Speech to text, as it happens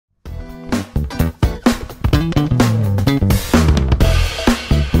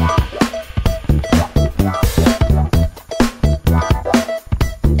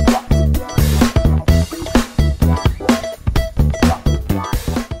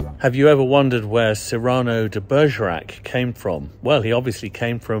Have you ever wondered where Cyrano de Bergerac came from? Well, he obviously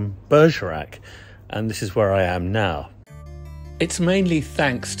came from Bergerac, and this is where I am now. It's mainly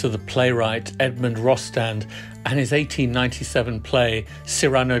thanks to the playwright Edmond Rostand and his 1897 play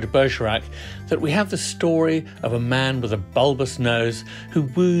Cyrano de Bergerac that we have the story of a man with a bulbous nose who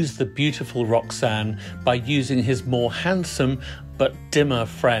woos the beautiful Roxane by using his more handsome but dimmer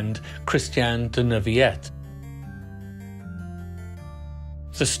friend Christian de Neuvillette.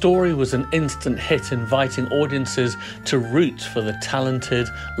 The story was an instant hit, inviting audiences to root for the talented,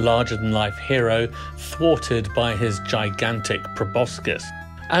 larger-than-life hero thwarted by his gigantic proboscis.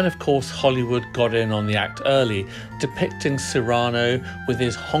 And of course Hollywood got in on the act early, depicting Cyrano with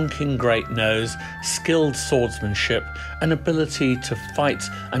his honking great nose, skilled swordsmanship, and ability to fight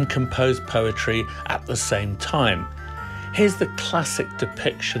and compose poetry at the same time. Here's the classic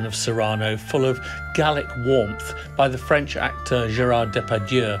depiction of Cyrano, full of Gallic warmth, by the French actor Gérard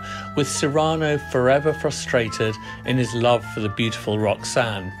Depardieu, with Cyrano forever frustrated in his love for the beautiful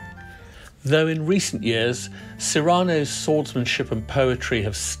Roxane. Though in recent years, Cyrano's swordsmanship and poetry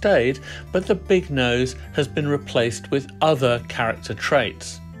have stayed, but the big nose has been replaced with other character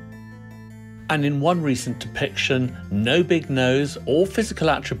traits. And in one recent depiction, no big nose or physical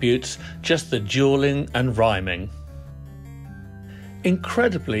attributes, just the duelling and rhyming.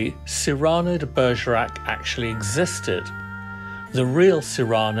 Incredibly, Cyrano de Bergerac actually existed. The real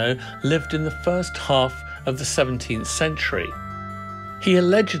Cyrano lived in the first half of the 17th century. He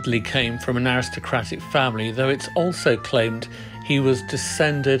allegedly came from an aristocratic family, though it's also claimed he was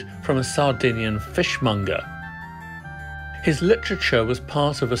descended from a Sardinian fishmonger. His literature was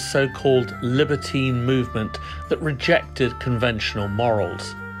part of a so-called libertine movement that rejected conventional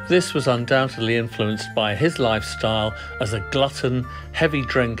morals. This was undoubtedly influenced by his lifestyle as a glutton, heavy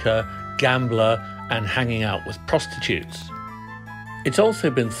drinker, gambler, and hanging out with prostitutes. It's also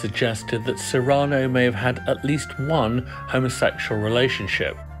been suggested that Cyrano may have had at least one homosexual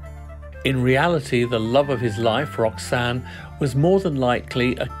relationship. In reality, the love of his life, Roxane, was more than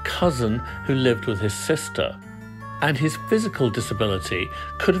likely a cousin who lived with his sister. And his physical disability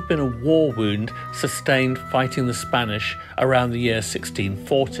could have been a war wound sustained fighting the Spanish around the year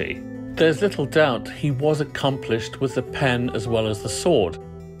 1640. There's little doubt he was accomplished with the pen as well as the sword.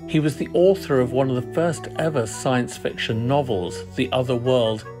 He was the author of one of the first ever science fiction novels, The Other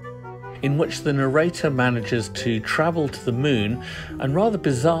World, in which the narrator manages to travel to the moon and rather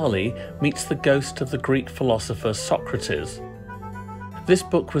bizarrely meets the ghost of the Greek philosopher Socrates. This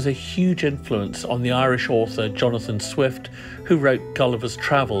book was a huge influence on the Irish author Jonathan Swift, who wrote Gulliver's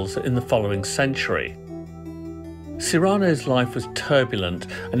Travels in the following century. Cyrano's life was turbulent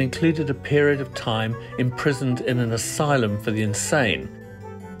and included a period of time imprisoned in an asylum for the insane.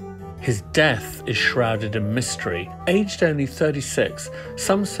 His death is shrouded in mystery. Aged only 36,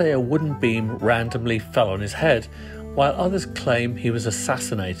 some say a wooden beam randomly fell on his head, while others claim he was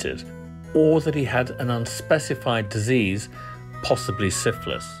assassinated, or that he had an unspecified disease, possibly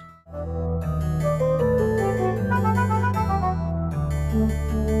syphilis.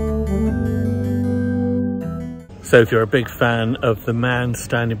 So if you're a big fan of the man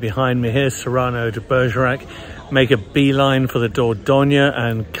standing behind me here, Cyrano de Bergerac, make a beeline for the Dordogne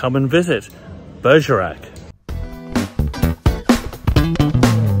and come and visit Bergerac.